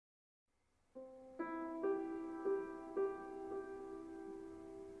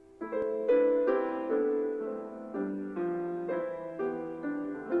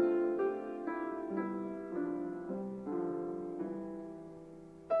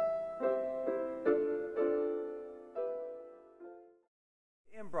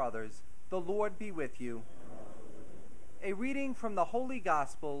others. The Lord be with you. A reading from the Holy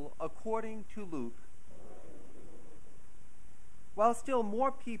Gospel according to Luke. While still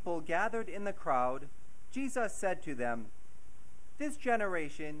more people gathered in the crowd, Jesus said to them, "This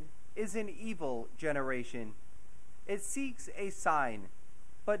generation is an evil generation. It seeks a sign,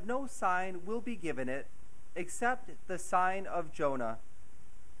 but no sign will be given it except the sign of Jonah.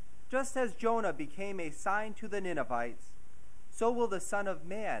 Just as Jonah became a sign to the Ninevites, so will the Son of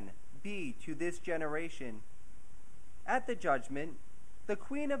Man be to this generation. At the judgment, the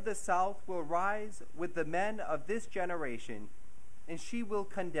Queen of the South will rise with the men of this generation, and she will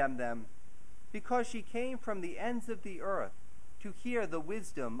condemn them, because she came from the ends of the earth to hear the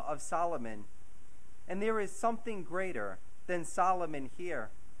wisdom of Solomon. And there is something greater than Solomon here.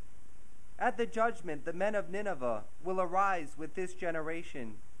 At the judgment, the men of Nineveh will arise with this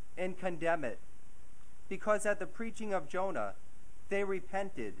generation and condemn it, because at the preaching of Jonah they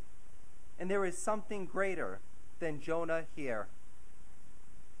repented, and there is something greater than Jonah here."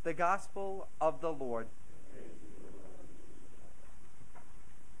 The Gospel of the Lord.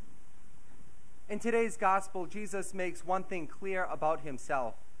 In today's Gospel, Jesus makes one thing clear about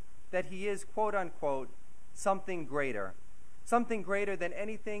himself, that he is, quote unquote, something greater than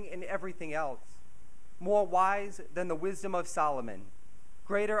anything and everything else, more wise than the wisdom of Solomon,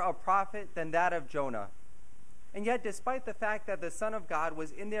 greater a prophet than that of Jonah. And yet, despite the fact that the Son of God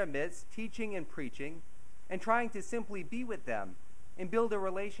was in their midst, teaching and preaching, and trying to simply be with them and build a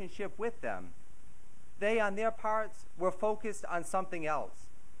relationship with them, they, on their parts, were focused on something else.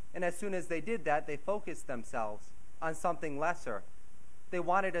 And as soon as they did that, they focused themselves on something lesser. They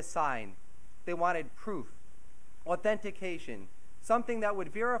wanted a sign. They wanted proof, authentication, something that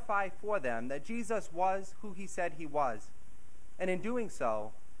would verify for them that Jesus was who he said he was. And in doing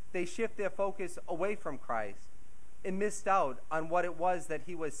so, they shift their focus away from Christ and missed out on what it was that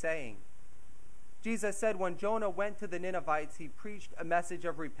he was saying. Jesus said when Jonah went to the Ninevites, he preached a message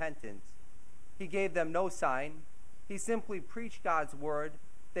of repentance. He gave them no sign. He simply preached God's word.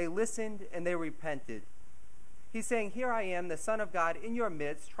 They listened and they repented. He's saying, here I am, the Son of God, in your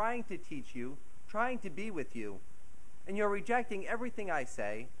midst, trying to teach you, trying to be with you, and you're rejecting everything I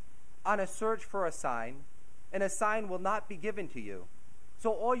say, on a search for a sign, and a sign will not be given to you.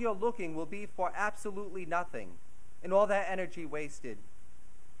 So all you're looking will be for absolutely nothing, and all that energy wasted.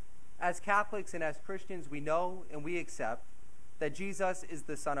 As Catholics and as Christians, we know and we accept that Jesus is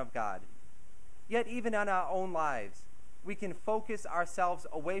the Son of God. Yet even in our own lives, we can focus ourselves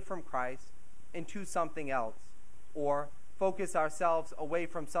away from Christ into something else, or focus ourselves away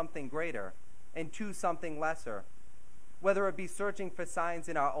from something greater into something lesser, whether it be searching for signs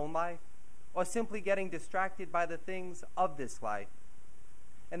in our own life or simply getting distracted by the things of this life.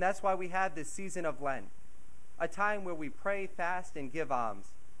 And that's why we have this season of Lent, a time where we pray, fast, and give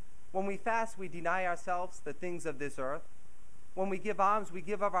alms. When we fast, we deny ourselves the things of this earth. When we give alms, we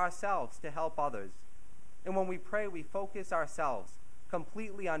give of ourselves to help others. And when we pray, we focus ourselves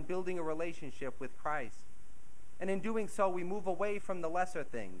completely on building a relationship with Christ. And in doing so, we move away from the lesser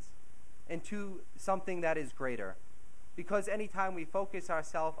things into something that is greater. Because anytime we focus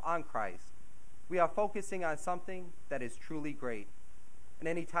ourselves on Christ, we are focusing on something that is truly great. And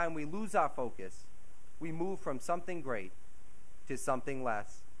anytime we lose our focus, we move from something great to something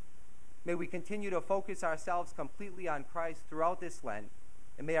less. May we continue to focus ourselves completely on Christ throughout this Lent,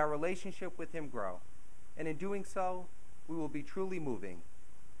 and may our relationship with him grow. And in doing so, we will be truly moving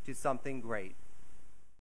to something great.